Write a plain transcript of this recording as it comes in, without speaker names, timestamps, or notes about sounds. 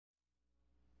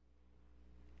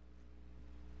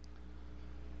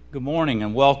Good morning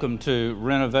and welcome to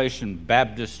Renovation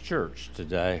Baptist Church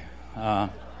today,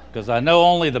 because I know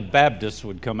only the Baptists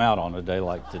would come out on a day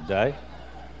like today.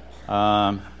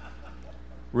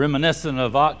 Reminiscent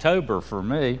of October for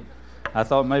me. I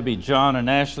thought maybe John and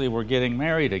Ashley were getting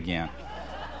married again,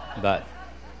 but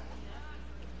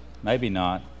maybe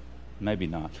not.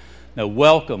 No,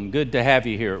 welcome. Good to have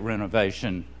you here at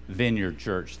Renovation Vineyard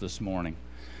Church this morning.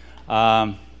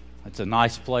 It's a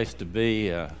nice place to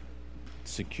be.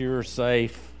 Secure,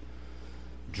 safe,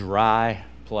 dry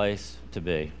place to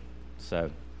be.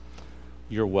 So,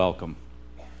 you're welcome.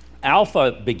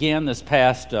 Alpha began this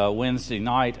past Wednesday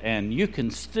night, and you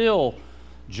can still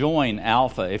join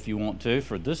Alpha if you want to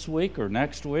for this week or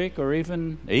next week or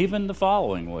even the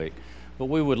following week. But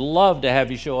we would love to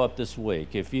have you show up this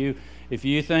week. If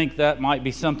you think that might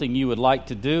be something you would like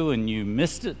to do and you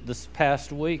missed it this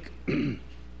past week,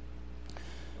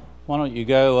 why don't you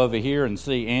go over here and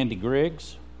see Andy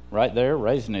Griggs right there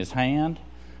raising his hand.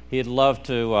 He'd love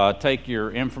to take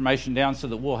your information down so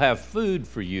that we'll have food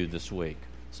for you this week.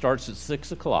 Starts at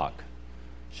 6 o'clock.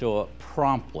 Show up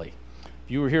promptly.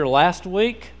 If you were here last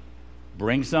week,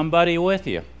 bring somebody with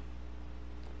you.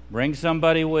 Bring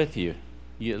somebody with you.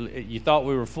 You thought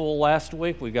we were full last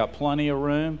week. We got plenty of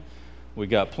room. We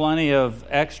got plenty of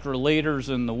extra leaders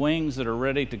in the wings that are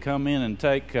ready to come in and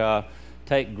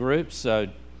take groups. So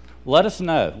let us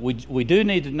know. We do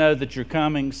need to know that you're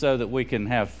coming so that we can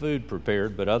have food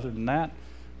prepared. But other than that,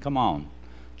 come on.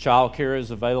 Child care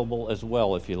is available as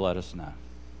well if you let us know.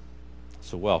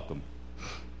 So welcome.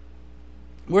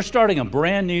 We're starting a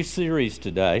brand new series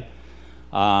today.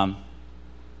 I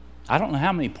don't know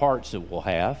how many parts it will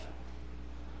have.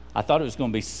 I thought it was going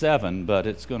to be 7, but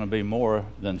it's going to be more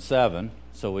than 7.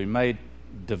 So we may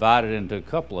divide it into a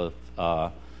couple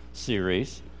of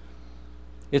series.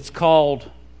 It's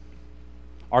called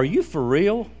Are You For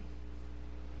Real?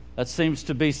 That seems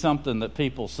to be something that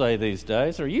people say these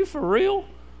days. Are you for real?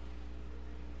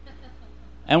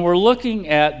 And we're looking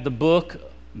at the book,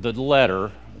 the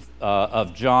letter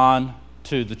of John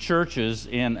to the churches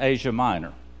in Asia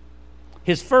Minor.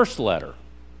 His first letter.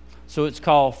 So it's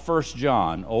called 1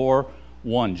 John or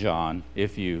 1 John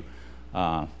if you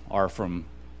are from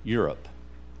Europe.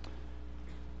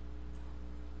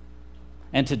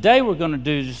 And today we're going to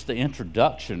do just the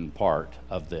introduction part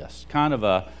of this, kind of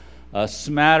a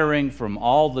smattering from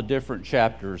all the different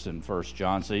chapters in 1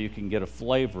 John so you can get a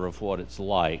flavor of what it's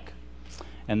like.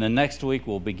 And then next week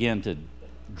we'll begin to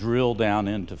drill down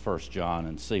into 1 John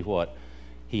and see what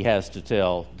he has to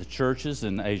tell the churches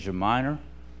in Asia Minor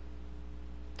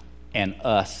and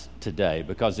us today,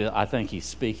 because I think he's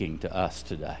speaking to us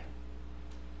today.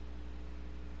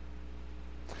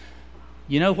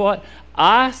 You know what?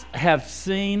 I have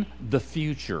seen the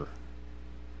future.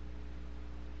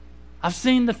 I've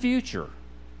seen the future.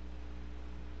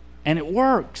 And it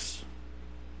works.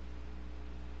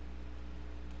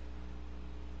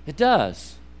 It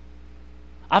does.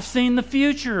 I've seen the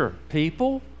future,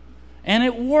 people, and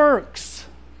it works.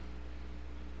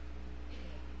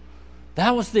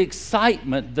 That was the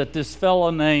excitement that this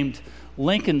fellow named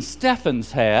Lincoln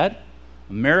Steffens had,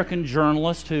 American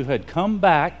journalist who had come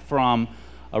back from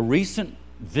a recent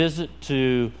visit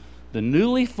to the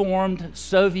newly formed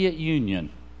Soviet Union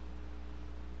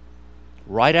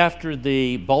right after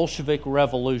the Bolshevik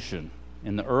Revolution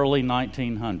in the early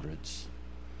 1900s,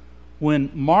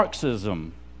 when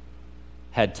Marxism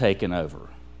had taken over.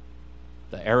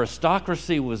 The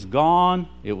aristocracy was gone.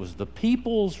 It was the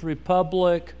People's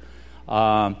Republic.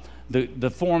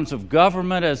 The forms of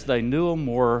government as they knew them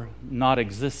were not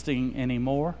existing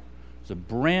anymore. It's a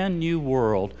brand new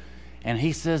world. And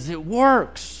he says it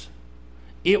works.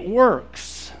 It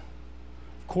works.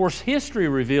 Of course, history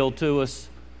revealed to us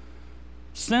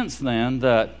since then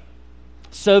that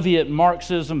Soviet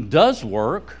Marxism does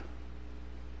work,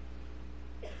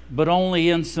 but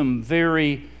only in some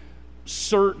very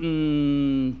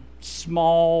certain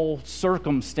small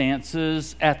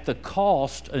circumstances at the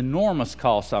cost, enormous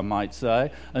cost I might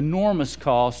say, enormous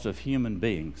cost of human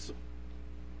beings.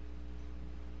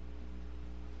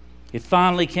 It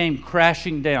finally came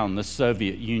crashing down, the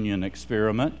Soviet Union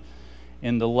experiment,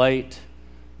 in the late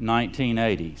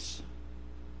 1980s.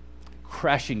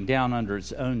 Crashing down under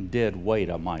its own dead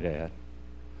weight, I might add.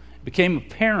 It became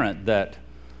apparent that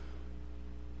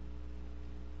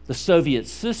the Soviet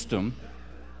system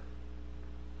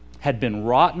had been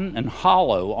rotten and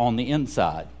hollow on the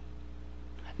inside.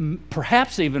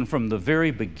 Perhaps even from the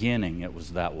very beginning it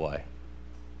was that way.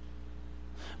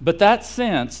 But that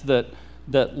sense that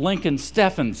Lincoln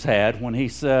Steffens had when he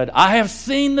said, I have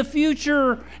seen the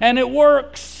future and it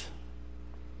works.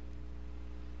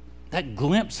 That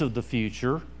glimpse of the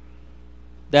future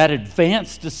that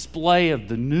advanced display of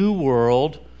the new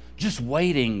world just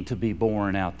waiting to be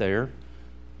born out there.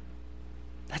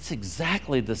 That's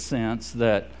exactly the sense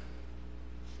that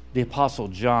the Apostle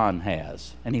John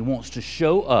has. And he wants to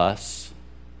show us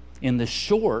in this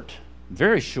short,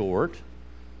 very short,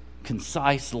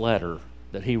 concise letter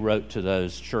that he wrote to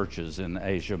those churches in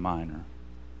Asia Minor.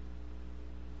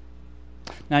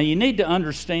 Now, you need to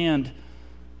understand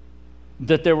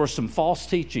that there were some false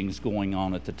teachings going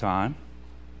on at the time.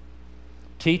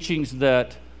 Teachings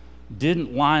that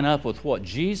didn't line up with what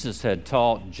Jesus had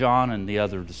taught John and the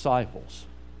other disciples.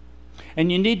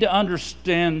 And you need to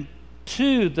understand,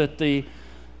 too, that the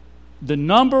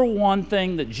number one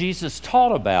thing that Jesus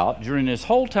taught about during his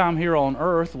whole time here on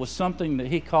earth was something that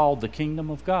he called the kingdom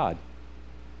of God.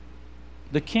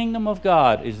 The kingdom of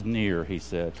God is near, he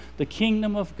said. The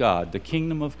kingdom of God, the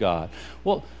kingdom of God.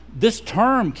 Well, this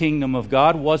term kingdom of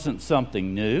God wasn't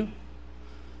something new.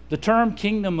 The term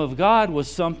kingdom of God was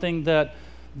something that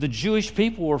the Jewish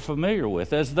people were familiar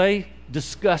with as they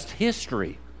discussed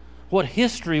history, what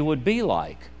history would be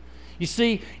like. You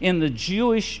see, in the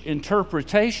Jewish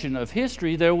interpretation of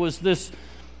history, there was this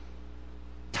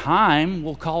time,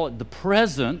 we'll call it the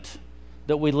present,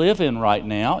 that we live in right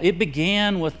now. It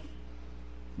began at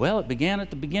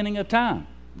the beginning of time,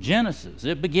 Genesis.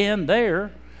 It began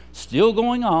there, still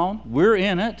going on. We're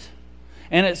in it.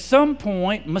 And at some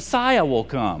point, Messiah will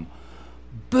come.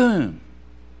 Boom.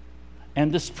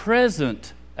 And this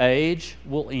present age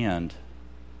will end.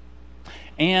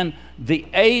 And the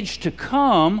age to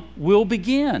come will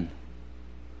begin.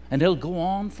 And it'll go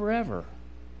on forever.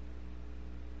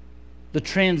 The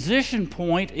transition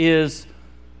point is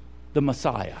the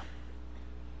Messiah.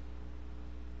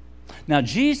 Now,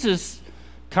 Jesus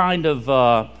kind of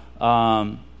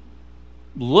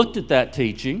looked at that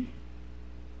teaching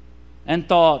and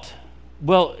thought,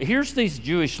 well, here's these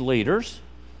Jewish leaders.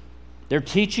 They're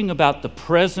teaching about the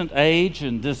present age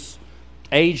and this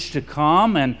age to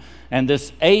come, and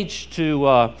this age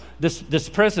to this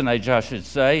present age, I should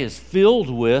say, is filled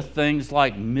with things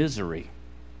like misery,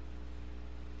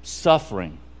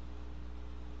 suffering,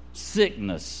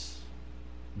 sickness,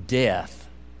 death,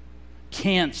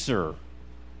 cancer,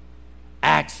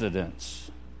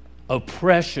 accidents,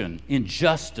 oppression,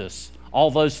 injustice, all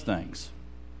those things.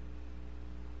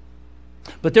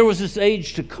 But there was this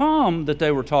age to come that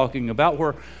they were talking about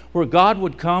where God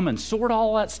would come and sort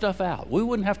all that stuff out. We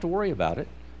wouldn't have to worry about it.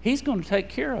 He's going to take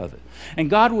care of it. And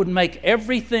God would make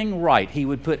everything right. He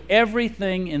would put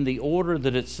everything in the order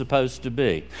that it's supposed to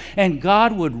be. And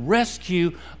God would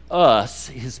rescue us,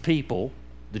 His people,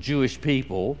 the Jewish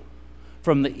people,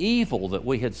 from the evil that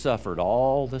we had suffered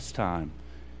all this time,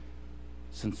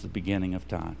 since the beginning of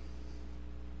time.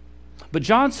 But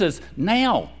John says,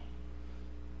 now.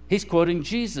 He's quoting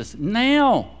Jesus.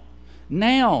 Now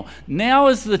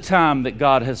is the time that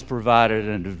God has provided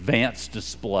an advanced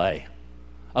display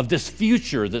of this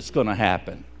future that's going to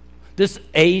happen, this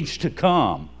age to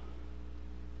come.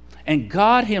 And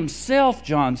God Himself,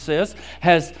 John says,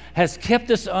 has kept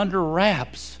this under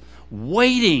wraps,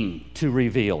 waiting to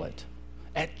reveal it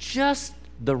at just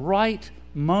the right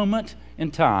moment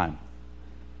in time.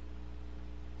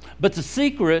 But the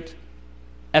secret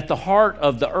at the heart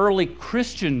of the early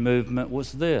Christian movement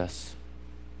was this.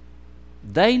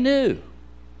 They knew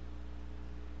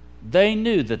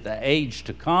that the age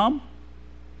to come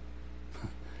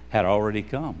had already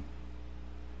come.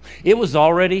 It was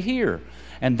already here.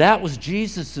 And that was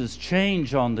Jesus'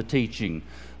 change on the teaching.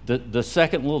 The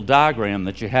second little diagram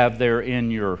that you have there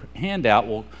in your handout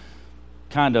will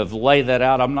kind of lay that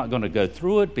out. I'm not going to go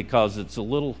through it because it's a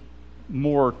little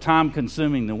more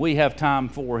time-consuming than we have time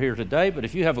for here today. But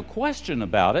if you have a question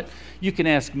about it, you can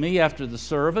ask me after the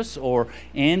service, or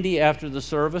Andy after the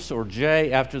service, or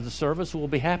Jay after the service. We'll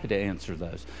be happy to answer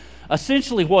those.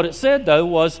 Essentially what it said, though,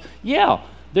 was,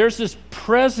 there's this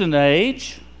present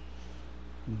age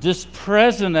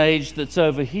that's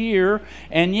over here,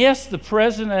 and yes, the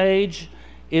present age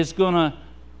is going to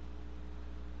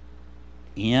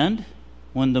end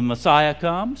when the Messiah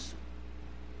comes,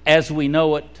 as we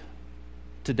know it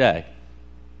today.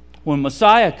 When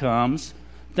Messiah comes,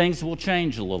 things will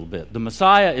change a little bit. The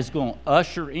Messiah is going to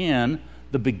usher in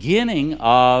the beginning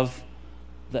of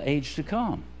the age to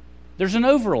come. There's an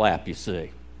overlap, you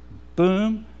see.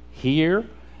 Boom, here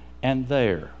and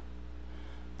there.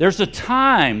 There's a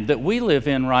time that we live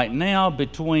in right now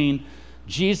between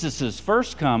Jesus'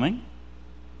 first coming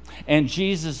and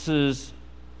Jesus'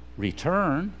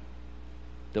 return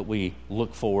that we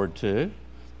look forward to.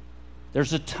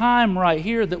 There's a time right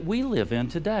here that we live in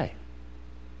today.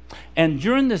 And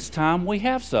during this time, we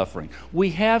have suffering.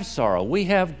 We have sorrow. We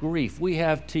have grief. We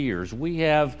have tears. We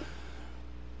have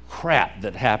crap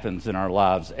that happens in our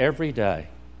lives every day.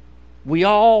 We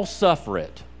all suffer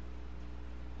it.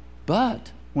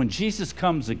 But when Jesus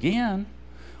comes again,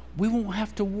 we won't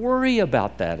have to worry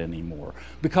about that anymore,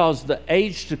 because the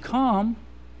age to come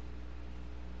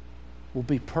will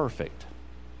be perfect.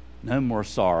 No more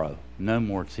sorrow, no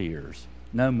more tears,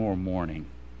 no more mourning.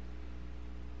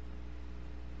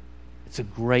 It's a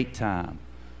great time.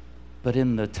 But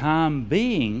in the time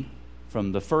being,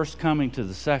 from the first coming to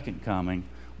the second coming,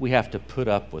 we have to put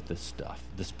up with this stuff,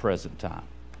 this present time.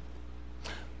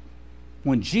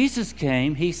 When Jesus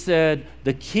came, he said,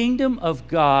 the kingdom of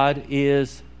God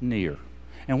is near.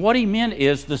 And what he meant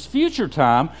is this future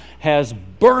time has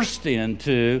burst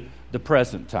into the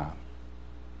present time.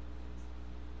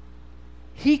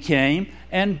 He came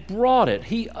and brought it.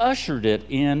 He ushered it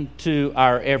into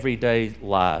our everyday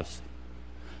lives.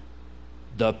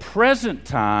 The present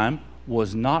time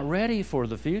was not ready for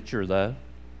the future, though.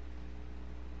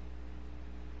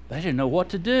 They didn't know what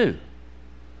to do.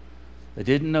 They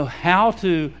didn't know how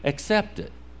to accept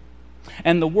it.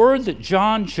 And the word that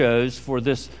John chose for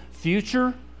this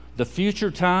future, the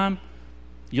future time,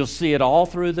 you'll see it all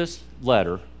through this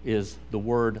letter, is the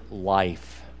word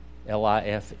life.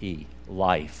 L-I-F-E.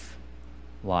 Life.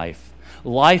 Life.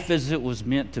 Life as it was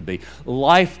meant to be.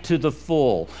 Life to the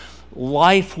full.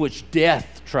 Life which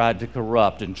death tried to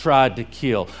corrupt and tried to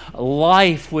kill.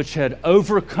 Life which had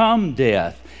overcome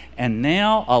death. And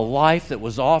now a life that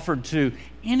was offered to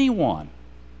anyone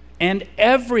and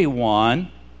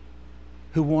everyone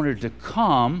who wanted to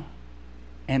come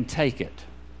and take it.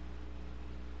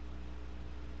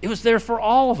 It was there for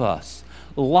all of us.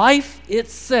 Life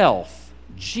itself,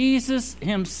 Jesus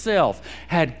himself,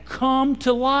 had come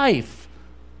to life,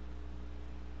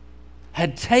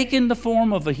 had taken the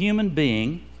form of a human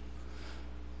being,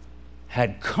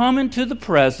 had come into the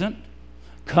present,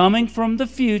 coming from the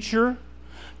future,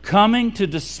 coming to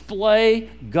display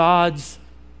God's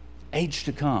age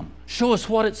to come. Show us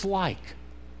what it's like.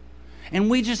 And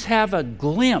we just have a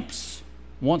glimpse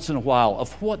once in a while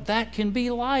of what that can be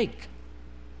like.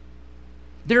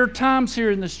 There are times here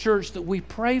in this church that we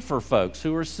pray for folks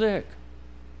who are sick.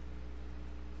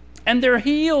 And they're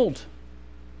healed.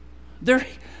 They're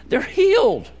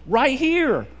healed right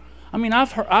here. I mean,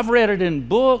 I've read it in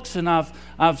books and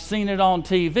I've seen it on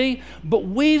TV, but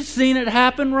we've seen it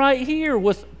happen right here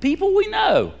with people we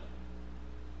know.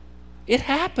 It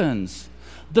happens.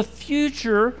 The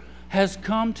future has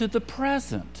come to the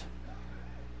present.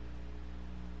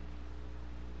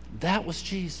 That was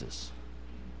Jesus.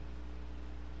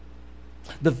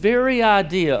 The very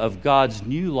idea of God's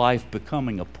new life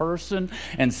becoming a person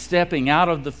and stepping out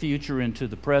of the future into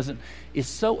the present is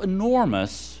so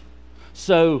enormous,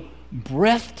 so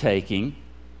breathtaking,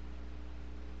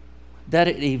 that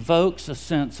it evokes a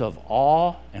sense of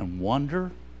awe and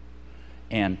wonder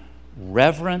and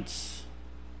reverence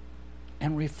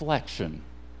and reflection.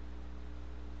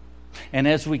 And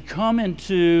as we come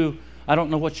into, I don't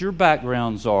know what your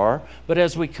backgrounds are, but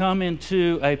as we come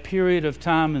into a period of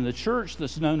time in the church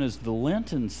that's known as the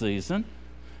Lenten season,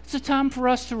 it's a time for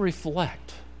us to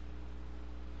reflect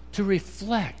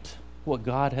what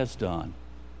God has done,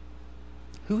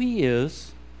 who He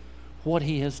is, what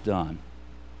He has done.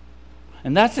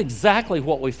 And that's exactly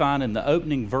what we find in the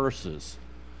opening verses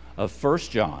of 1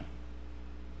 John,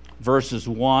 verses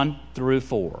 1 through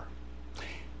 4.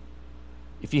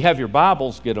 If you have your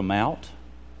Bibles, get them out.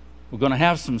 We're going to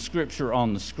have some scripture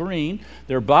on the screen.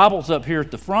 There are Bibles up here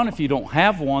at the front if you don't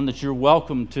have one that you're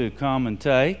welcome to come and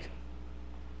take.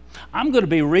 I'm going to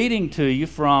be reading to you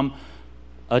from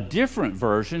a different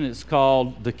version. It's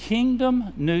called the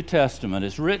Kingdom New Testament.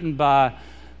 It's written by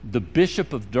the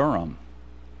Bishop of Durham,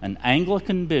 an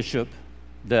Anglican bishop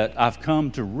that I've come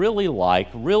to really like.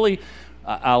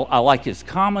 I like his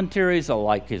commentaries. I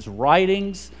like his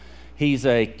writings. He's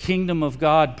a Kingdom of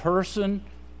God person.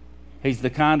 He's the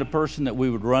kind of person that we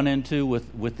would run into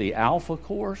with the Alpha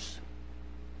Course.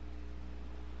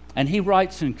 And he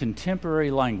writes in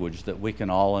contemporary language that we can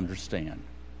all understand.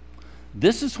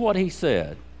 This is what he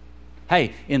said.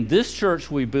 Hey, in this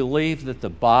church we believe that the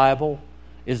Bible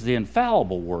is the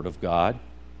infallible Word of God.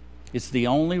 It's the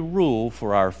only rule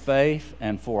for our faith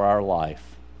and for our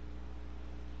life.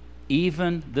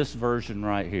 Even this version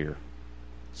right here.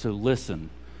 So listen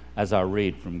as I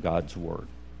read from God's Word.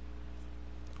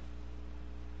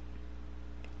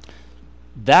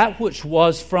 That which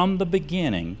was from the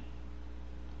beginning,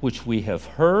 which we have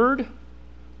heard,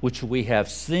 which we have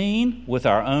seen with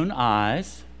our own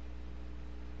eyes.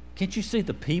 Can't you see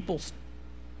the people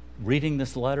reading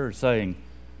this letter saying,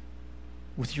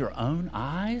 with your own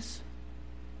eyes?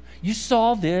 You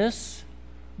saw this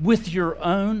with your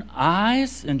own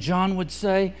eyes? And John would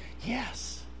say,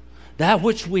 yes, that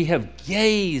which we have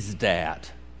gazed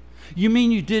at. You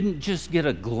mean you didn't just get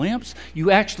a glimpse?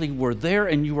 You actually were there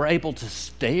and you were able to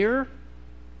stare?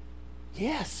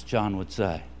 Yes, John would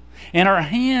say. And our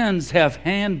hands have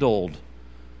handled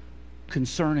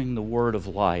concerning the word of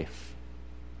life.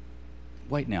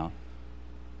 Wait now.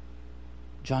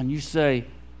 John, you say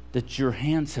that your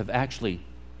hands have actually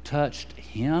touched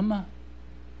him?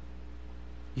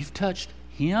 You've touched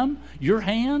him? Your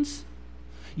hands?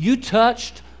 You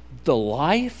touched the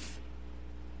life?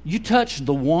 You touched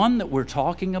the one that we're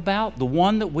talking about, the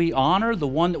one that we honor, the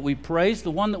one that we praise,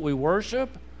 the one that we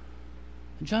worship?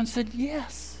 And John said,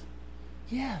 yes,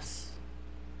 yes.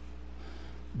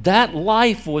 That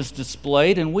life was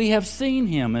displayed, and we have seen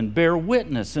him and bear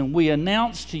witness, and we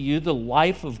announce to you the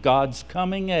life of God's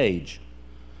coming age,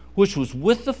 which was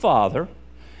with the Father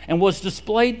and was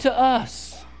displayed to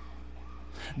us.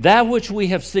 That which we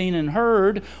have seen and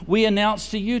heard, we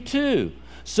announce to you too,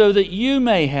 so that you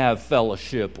may have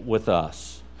fellowship with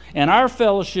us. And our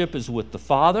fellowship is with the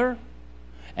Father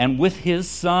and with his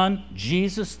Son,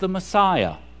 Jesus the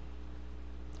Messiah.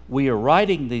 We are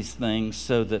writing these things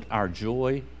so that our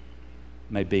joy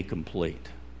may be complete.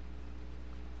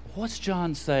 What's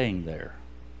John saying there?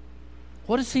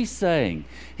 What is he saying?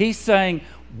 He's saying,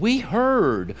 we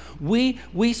heard, we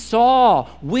saw,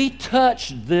 we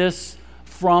touched this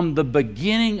from the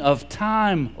beginning of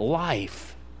time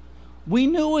life. We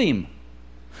knew him.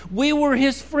 We were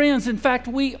his friends. In fact,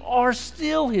 we are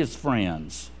still his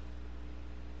friends.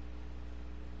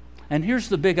 And here's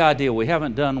the big idea. We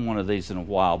haven't done one of these in a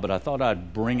while, but I thought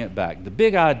I'd bring it back. The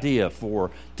big idea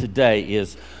for today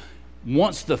is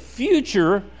once the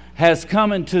future has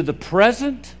come into the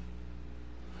present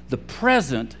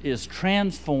is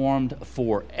transformed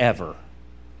forever.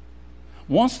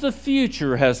 Once the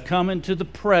future has come into the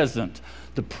present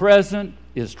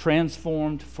is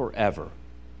transformed forever.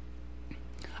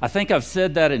 I think I've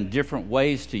said that in different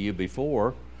ways to you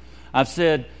before. I've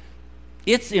said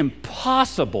it's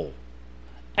impossible,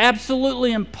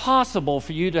 absolutely impossible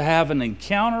for you to have an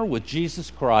encounter with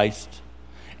Jesus Christ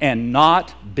and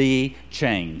not be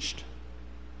changed.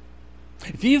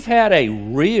 If you've had a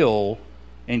real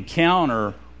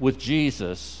encounter with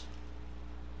Jesus,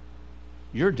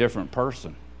 you're a different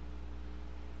person.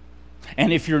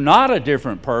 And if you're not a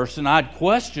different person, I'd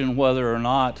question whether or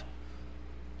not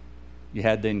you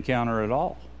had the encounter at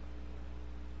all.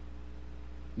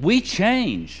 We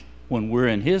change when we're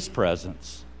in his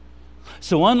presence.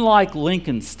 So unlike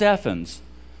Lincoln Steffens,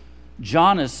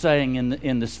 John is saying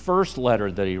in this first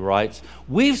letter that he writes,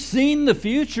 we've seen the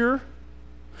future,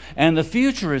 and the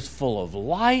future is full of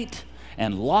light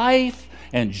and life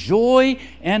and joy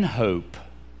and hope.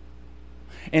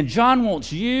 And John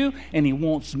wants you and he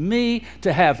wants me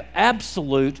to have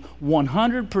absolute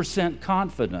 100%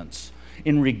 confidence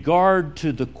in regard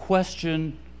to the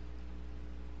question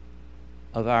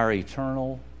of our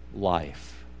eternal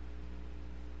life.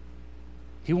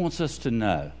 He wants us to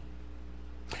know.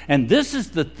 And this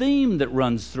is the theme that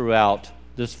runs throughout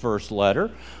this first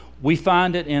letter. We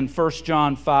find it in 1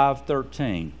 John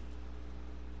 5:13.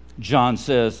 John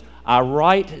says, I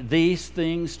write these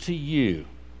things to you.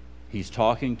 He's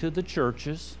talking to the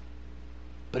churches,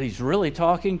 but he's really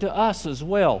talking to us as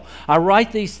well. I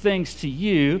write these things to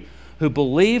you who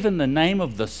believe in the name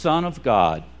of the Son of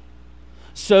God,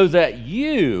 so that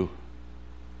you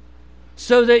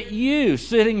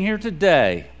sitting here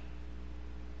today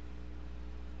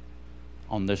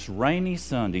on this rainy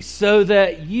Sunday, so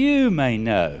that you may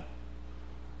know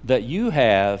that you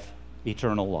have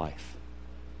eternal life.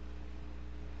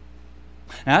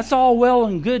 Now, that's all well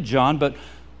and good, John, but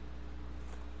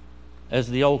as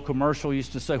the old commercial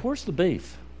used to say, where's the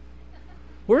beef?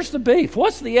 Where's the beef?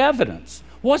 What's the evidence?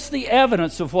 What's the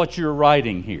evidence of what you're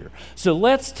writing here? So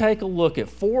let's take a look at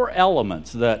 4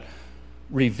 elements that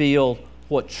reveal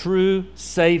what true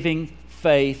saving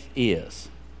faith is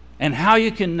and how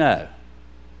you can know.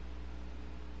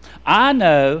 I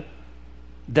know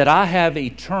that I have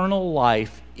eternal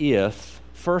life if,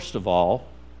 first of all,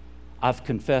 I've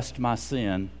confessed my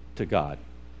sin to God.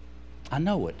 I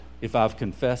know it if I've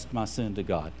confessed my sin to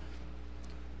God.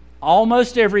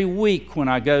 Almost every week when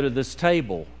I go to this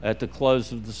table at the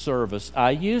close of the service,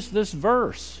 I use this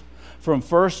verse from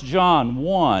 1 John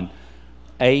 1,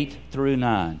 8 through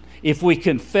 9. If we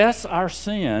confess our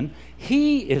sin,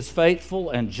 he is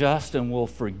faithful and just and will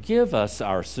forgive us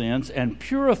our sins and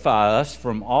purify us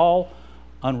from all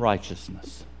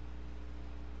unrighteousness.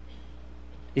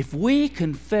 If we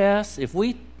confess, if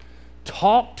we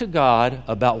talk to God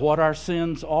about what our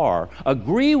sins are,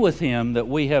 agree with Him that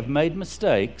we have made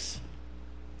mistakes,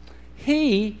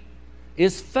 He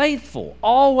is faithful,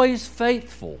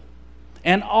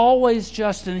 and always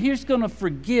just, and He's going to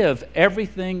forgive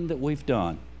everything that we've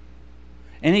done.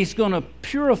 And He's going to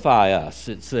purify us,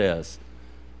 it says.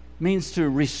 It means to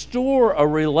restore a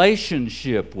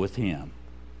relationship with Him.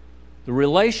 The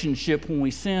relationship when we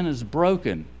sin is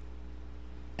broken.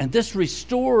 And this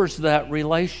restores that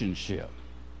relationship.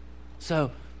 So,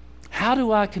 how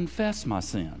do I confess my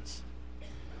sins?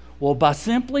 Well, by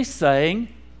simply saying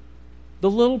the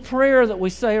little prayer that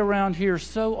we say around here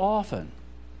so often.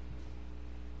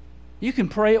 You can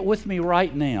pray it with me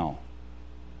right now.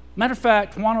 Matter of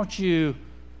fact, why don't you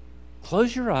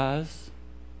close your eyes,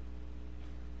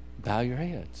 bow your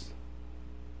heads.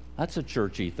 That's a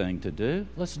churchy thing to do.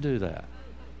 Let's do that.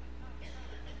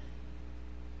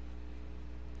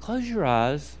 Close your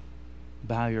eyes,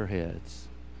 bow your heads,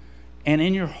 and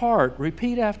in your heart,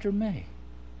 repeat after me.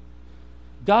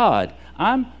 God,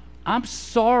 I'm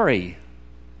sorry.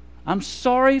 I'm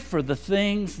sorry for the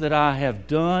things that I have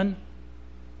done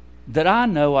that I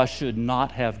know I should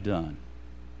not have done.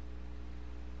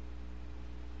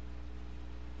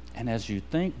 And as you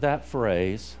think that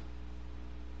phrase,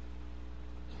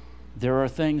 there are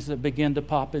things that begin to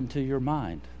pop into your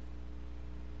mind.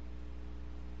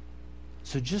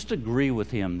 So just agree with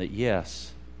Him that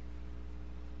yes,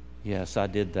 I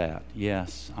did that.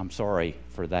 Yes, I'm sorry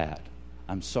for that.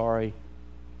 I'm sorry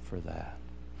for that.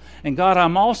 And God,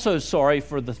 I'm also sorry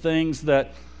for the things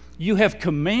that You have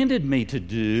commanded me to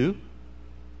do,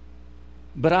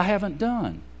 but I haven't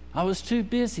done. I was too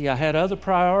busy. I had other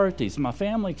priorities. My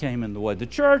family came in the way. The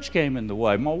church came in the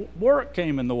way. My work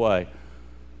came in the way.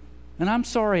 And I'm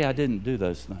sorry I didn't do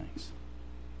those things.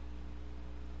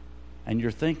 And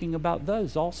you're thinking about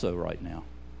those also right now.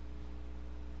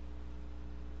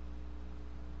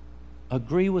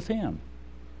 Agree with Him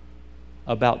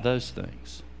about those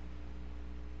things.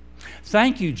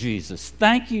 Thank You, Jesus.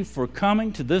 Thank You for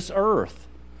coming to this earth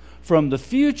from the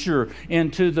future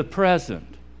into the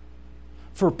present,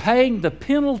 for paying the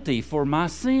penalty for my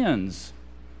sins,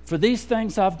 for these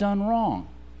things I've done wrong,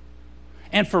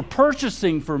 and for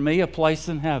purchasing for me a place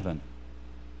in heaven.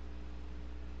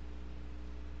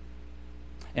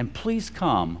 And please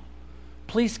come,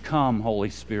 Holy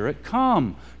Spirit.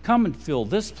 Come and fill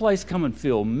this place. Come and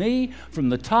fill me from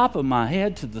the top of my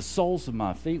head to the soles of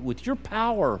my feet with Your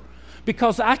power,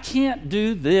 because I can't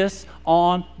do this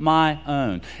on my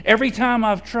own. Every time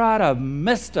I've tried, I've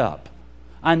messed up.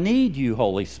 I need You,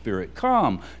 Holy Spirit.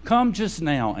 Come just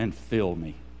now and fill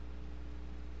me.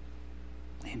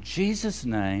 In Jesus'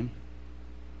 name,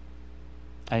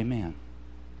 amen.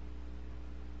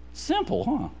 Simple,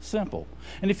 huh? Simple.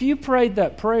 And if you prayed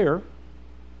that prayer,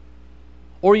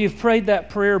 or you've prayed that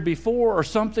prayer before, or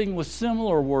something with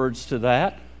similar words to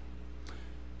that,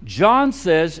 John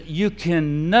says you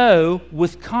can know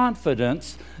with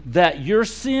confidence that your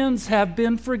sins have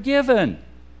been forgiven.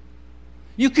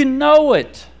 You can know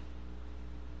it.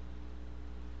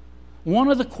 One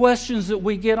of the questions that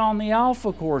we get on the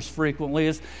Alpha course frequently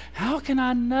is, how can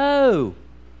I know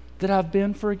that I've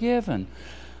been forgiven?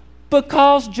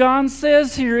 Because John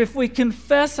says here, if we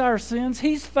confess our sins,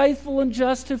 He's faithful and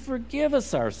just to forgive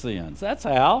us our sins. That's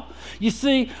how. You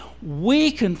see,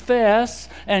 we confess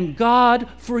and God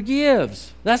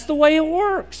forgives. That's the way it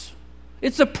works.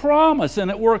 It's a promise,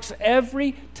 and it works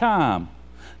every time.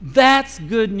 That's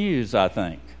good news, I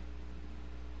think.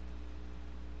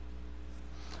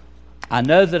 I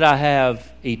know that I have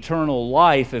eternal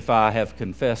life if I have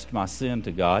confessed my sin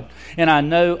to God, and I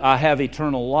know I have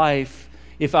eternal life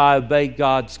if I obey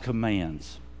God's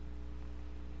commands.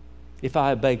 If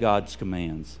I obey God's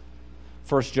commands.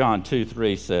 1 John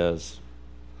 2:3 says,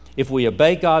 if we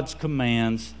obey God's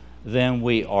commands, then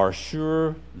we are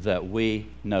sure that we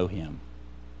know Him.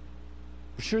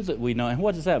 We're sure that we know Him.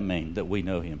 What does that mean, that we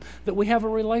know Him? That we have a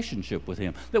relationship with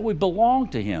Him, that we belong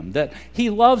to Him, that He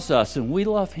loves us and we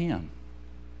love Him.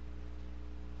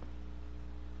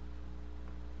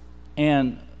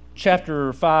 And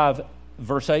chapter 5,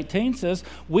 verse 18 says,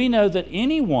 we know that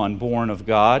anyone born of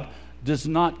God does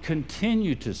not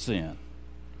continue to sin.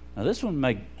 Now this one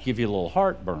may give you a little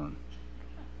heartburn.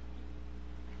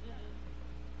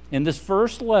 In this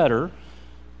first letter,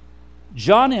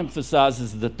 John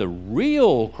emphasizes that the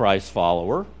real Christ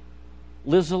follower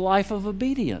lives a life of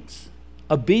obedience.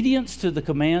 Obedience to the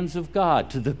commands of God,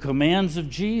 to the commands of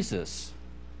Jesus.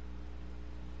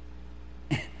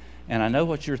 And I know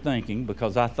what you're thinking,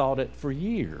 because I thought it for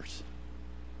years.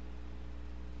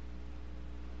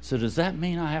 So does that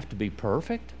mean I have to be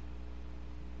perfect?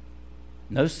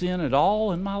 No sin at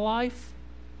all in my life?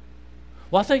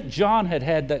 Well, I think John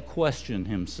had that question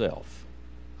himself,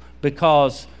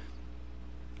 because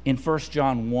in 1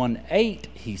 John 1:8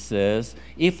 he says,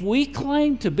 if we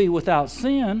claim to be without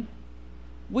sin,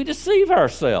 we deceive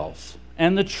ourselves,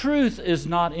 and the truth is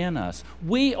not in us.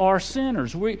 We are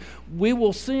sinners. We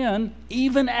will sin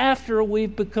even after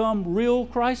we've become real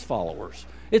Christ followers.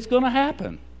 It's going to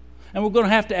happen, and we're going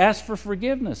to have to ask for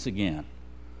forgiveness again.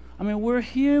 I mean, we're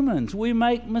humans. We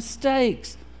make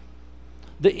mistakes.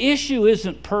 The issue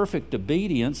isn't perfect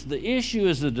obedience. The issue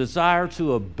is the desire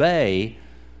to obey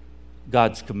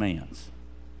God's commands.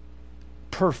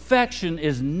 Perfection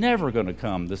is never going to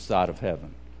come this side of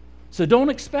heaven, so don't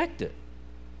expect it.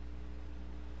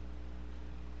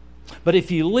 But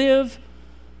if you live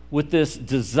with this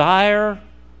desire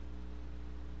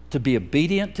to be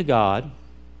obedient to God,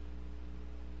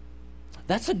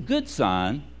 that's a good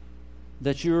sign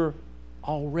that you're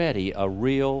already a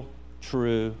real,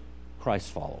 true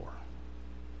Christ follower.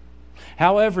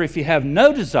 However, if you have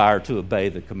no desire to obey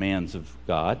the commands of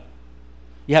God,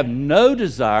 you have no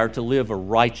desire to live a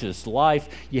righteous life,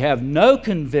 you have no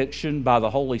conviction by the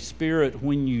Holy Spirit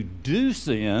when you do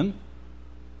sin,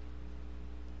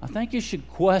 I think you should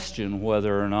question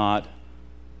whether or not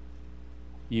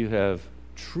you have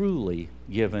truly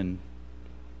given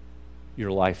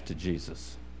your life to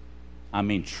Jesus. I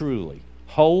mean, truly,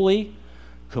 wholly,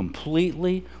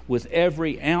 completely, with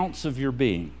every ounce of your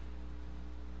being.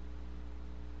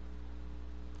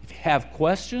 If you have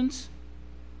questions,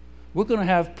 we're going to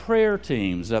have prayer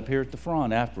teams up here at the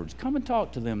front afterwards. Come and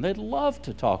talk to them. They'd love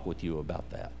to talk with you about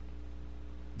that.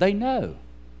 They know.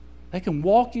 They can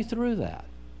walk you through that.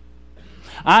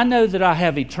 I know that I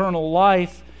have eternal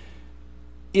life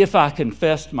if I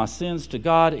confess my sins to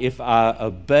God, if I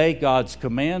obey God's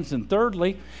commands, and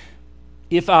thirdly,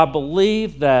 if I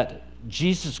believe that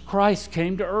Jesus Christ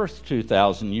came to earth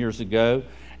 2,000 years ago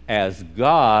as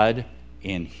God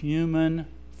in human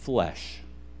flesh.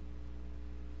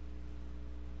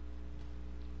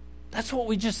 That's what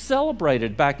we just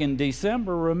celebrated back in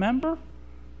December, remember?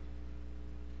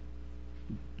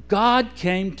 God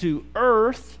came to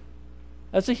earth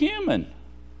as a human.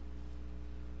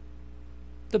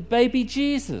 The baby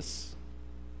Jesus.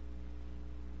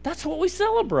 That's what we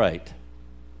celebrate.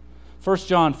 1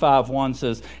 John 5:1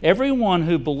 says, everyone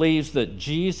who believes that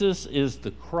Jesus is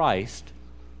the Christ,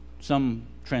 some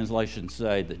translations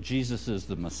say that Jesus is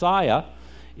the Messiah,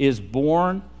 is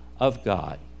born of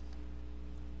God.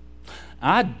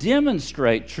 I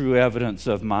demonstrate true evidence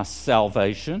of my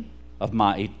salvation, of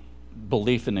my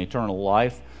belief in eternal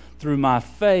life, through my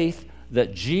faith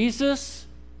that Jesus,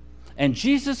 and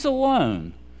Jesus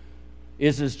alone,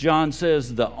 is, as John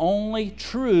says, the only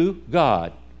true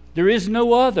God. There is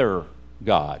no other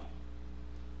God.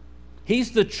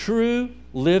 He's the true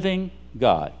living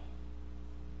God.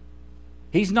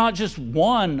 He's not just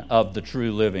one of the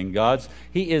true living gods.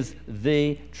 He is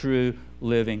the true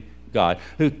living God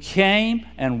who came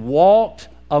and walked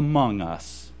among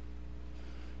us.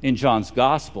 In John's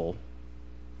Gospel,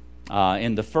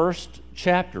 in the first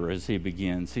chapter as he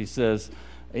begins, he says,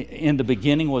 in the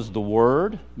beginning was the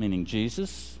Word, meaning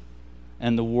Jesus,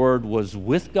 and the Word was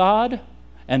with God,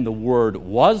 and the Word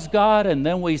was God. And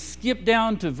then we skip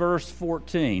down to verse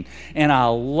 14, and I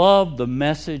love the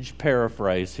Message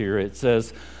paraphrase here. It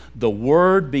says, the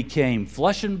Word became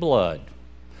flesh and blood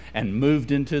and moved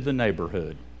into the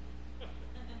neighborhood.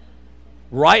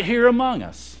 Right here among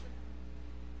us.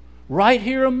 Right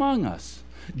here among us.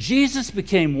 Jesus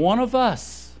became one of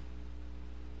us.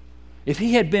 If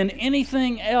he had been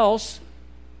anything else,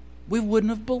 we wouldn't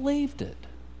have believed it.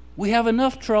 We have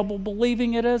enough trouble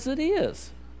believing it as it is.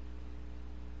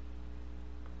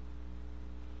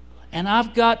 And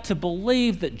I've got to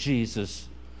believe that Jesus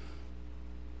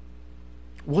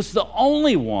was the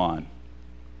only one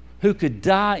who could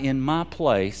die in my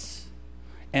place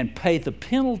and pay the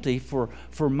penalty for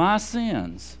my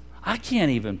sins. I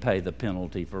can't even pay the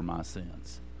penalty for my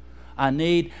sins. I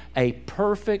need a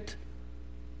perfect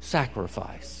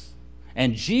sacrifice.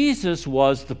 And Jesus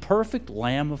was the perfect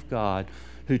Lamb of God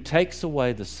who takes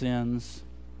away the sins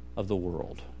of the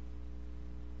world.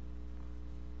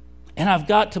 And I've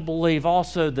got to believe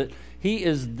also that he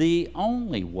is the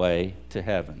only way to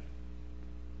heaven.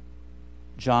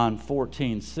 John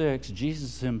 14:6,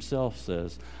 Jesus himself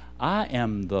says, I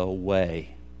am the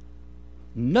way.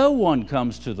 No one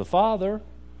comes to the Father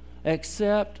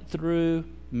except through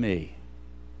me.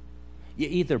 You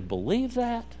either believe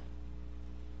that,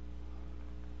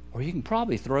 or you can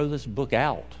probably throw this book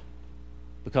out.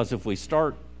 Because if we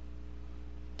start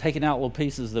taking out little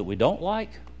pieces that we don't like,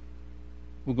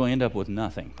 we're going to end up with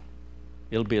nothing.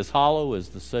 It'll be as hollow as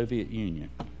the Soviet Union.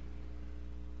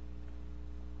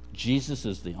 Jesus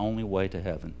is the only way to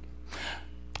heaven.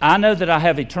 I know that I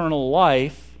have eternal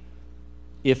life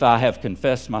if I have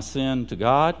confessed my sin to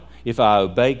God, if I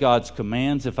obey God's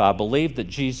commands, if I believe that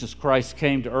Jesus Christ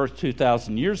came to earth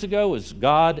 2,000 years ago as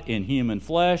God in human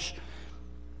flesh,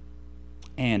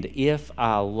 and if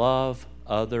I love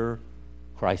other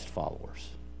Christ followers.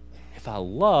 If I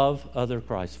love other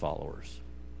Christ followers.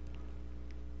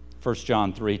 1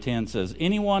 John 3:10 says,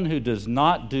 anyone who does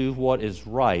not do what is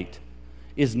right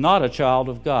is not a child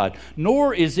of God,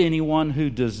 nor is anyone who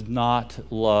does not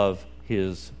love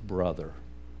his brother.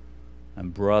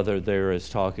 And brother there is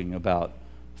talking about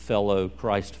fellow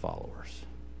Christ followers.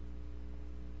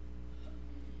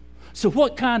 So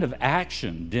what kind of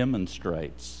action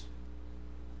demonstrates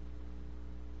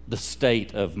the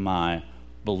state of my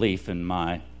belief in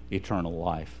my eternal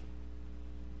life?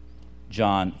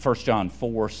 1 John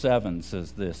 4:7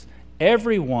 says this,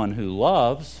 everyone who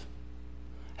loves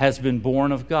has been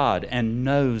born of God and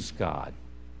knows God.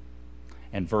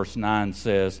 And verse 9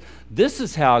 says, this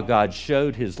is how God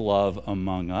showed his love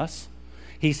among us.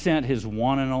 He sent his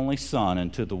one and only Son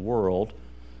into the world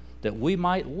that we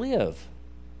might live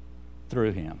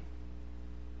through him.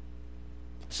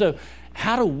 So,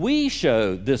 how do we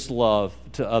show this love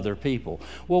to other people?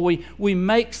 Well, we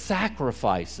make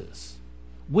sacrifices.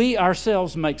 We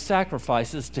ourselves make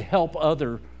sacrifices to help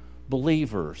other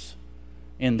believers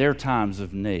in their times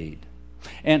of need.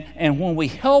 And when we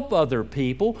help other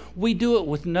people, we do it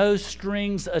with no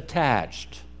strings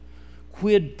attached.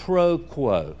 Quid pro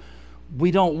quo.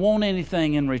 We don't want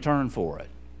anything in return for it.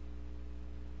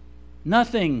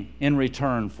 Nothing in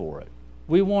return for it.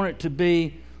 We want it to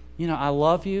be, I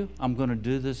love you, I'm going to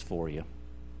do this for you.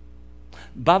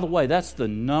 By the way, that's the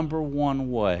number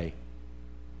one way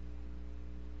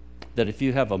that if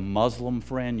you have a Muslim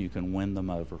friend, you can win them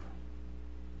over.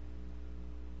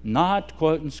 Not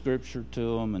quoting scripture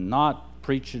to them and not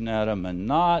preaching at them and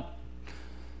not,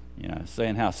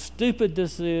 saying how stupid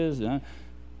this is.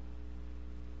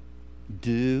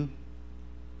 Do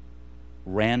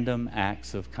random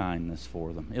acts of kindness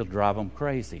for them. It'll drive them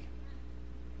crazy.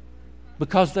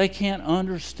 Because they can't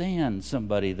understand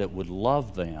somebody that would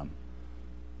love them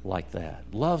like that.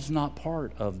 Love's not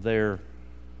part of their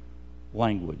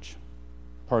language,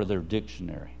 part of their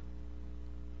dictionary.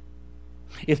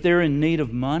 If they're in need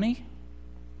of money,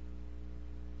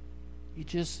 you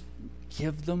just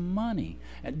give them money.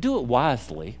 And do it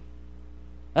wisely.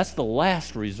 That's the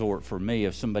last resort for me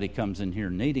if somebody comes in here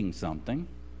needing something.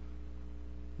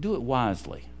 Do it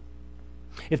wisely.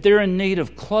 If they're in need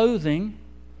of clothing,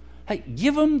 hey,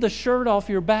 give them the shirt off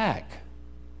your back.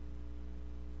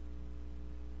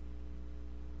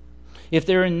 If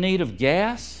they're in need of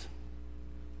gas,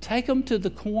 take them to the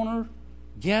corner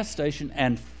gas station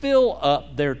and fill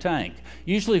up their tank.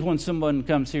 Usually when someone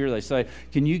comes here, they say,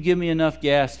 can you give me enough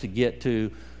gas to get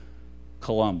to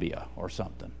Columbia or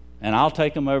something? And I'll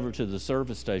take them over to the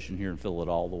service station here and fill it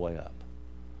all the way up.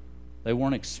 They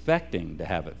weren't expecting to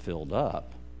have it filled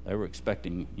up. They were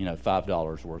expecting,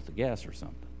 $5 worth of gas or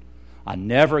something. I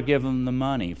never give them the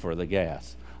money for the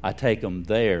gas. I take them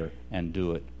there and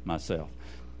do it myself.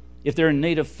 If they're in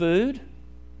need of food,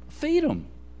 feed them.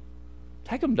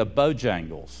 Take them to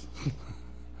Bojangles.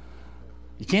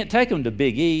 You can't take them to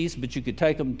Big E's, but you could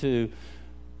take them to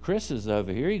Chris's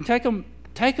over here. You can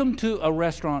take them to a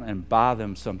restaurant and buy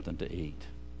them something to eat.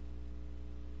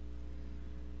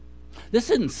 This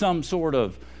isn't some sort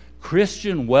of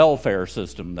Christian welfare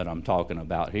system that I'm talking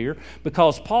about here,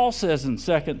 because Paul says in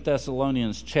 2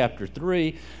 Thessalonians chapter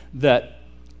 3 that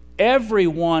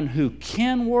everyone who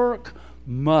can work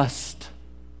must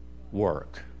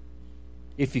work.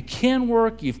 If you can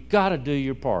work, you've got to do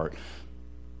your part.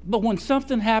 But when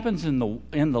something happens in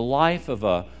the life of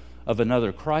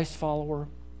another Christ follower,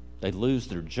 they lose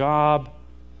their job,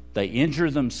 they injure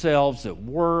themselves at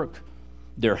work,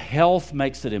 their health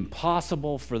makes it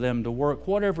impossible for them to work,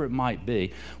 whatever it might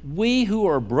be, we who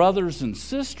are brothers and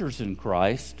sisters in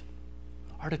Christ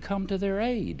are to come to their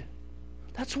aid.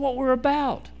 That's what we're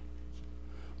about.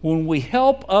 When we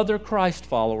help other Christ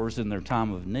followers in their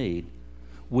time of need,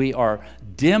 we are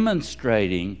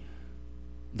demonstrating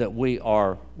that we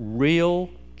are real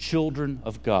children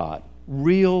of God,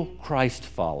 real Christ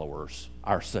followers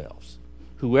ourselves.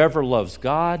 Whoever loves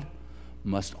God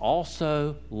must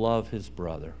also love his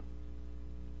brother.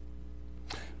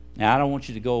 Now, I don't want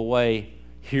you to go away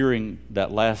hearing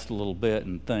that last little bit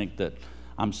and think that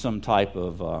I'm some type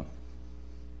of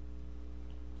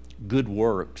good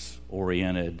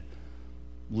works-oriented,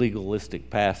 legalistic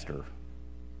pastor,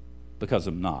 because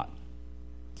I'm not.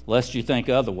 Lest you think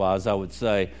otherwise, I would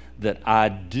say that I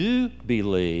do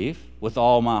believe with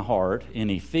all my heart in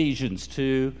Ephesians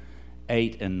 2,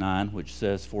 8 and 9, which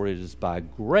says, "For it is by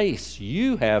grace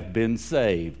you have been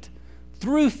saved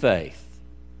through faith,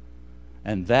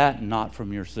 and that not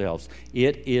from yourselves.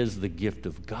 It is the gift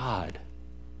of God,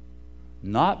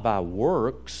 not by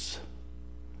works,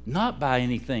 not by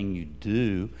anything you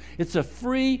do. It's a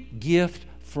free gift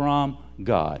from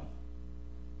God."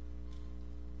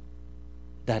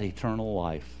 That eternal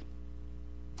life.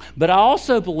 But I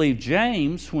also believe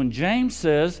James, when James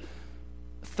says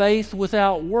faith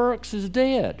without works is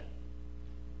dead.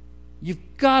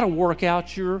 You've got to work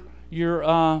out your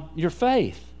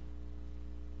faith.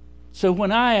 So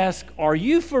when I ask, are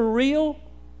you for real?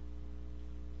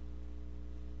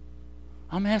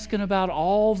 I'm asking about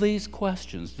all these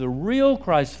questions. The real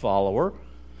Christ follower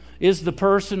is the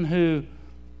person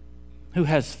who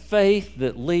has faith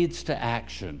that leads to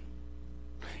action.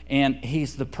 And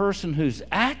he's the person whose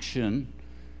action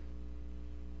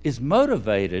is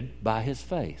motivated by his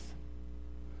faith.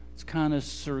 It's kind of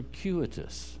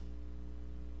circuitous.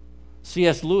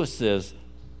 C.S. Lewis says,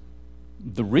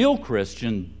 the real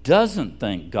Christian doesn't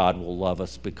think God will love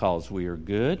us because we are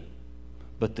good,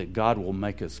 but that God will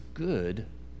make us good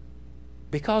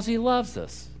because he loves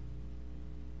us.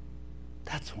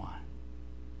 That's why.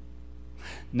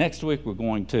 Next week we're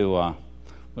going to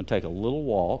take a little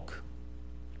walk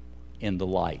in the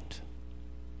light.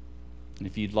 And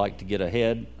if you'd like to get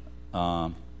ahead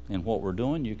in what we're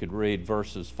doing, you could read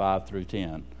verses 5 through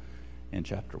 10 in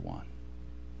chapter 1.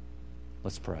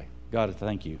 Let's pray. God, I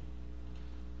thank you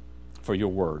for your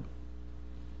word.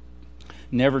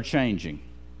 Never changing,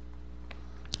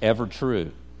 ever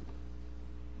true.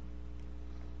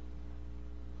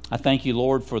 I thank you,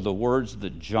 Lord, for the words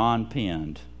that John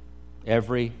penned,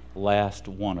 every last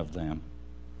one of them,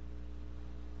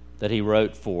 that he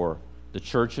wrote for the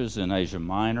churches in Asia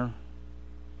Minor,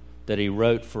 that he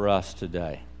wrote for us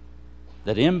today,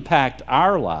 that impact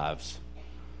our lives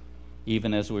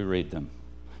even as we read them.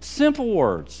 Simple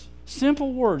words,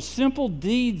 simple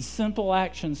deeds, simple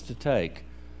actions to take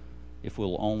if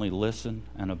we'll only listen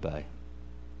and obey.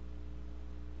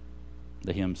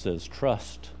 The hymn says,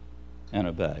 trust and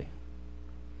obey,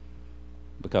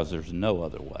 because there's no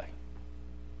other way.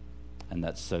 And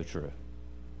that's so true.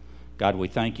 God, we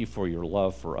thank you for your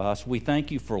love for us. We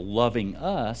thank you for loving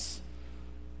us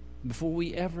before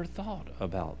we ever thought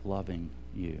about loving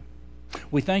you.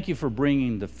 We thank you for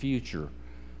bringing the future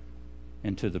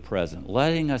into the present,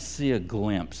 letting us see a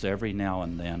glimpse every now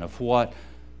and then of what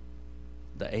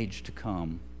the age to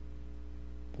come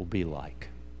will be like.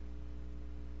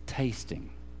 Tasting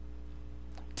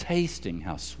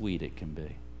how sweet it can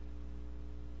be.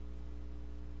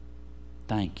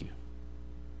 Thank you.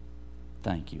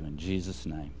 Thank you. In Jesus'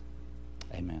 name,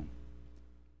 amen.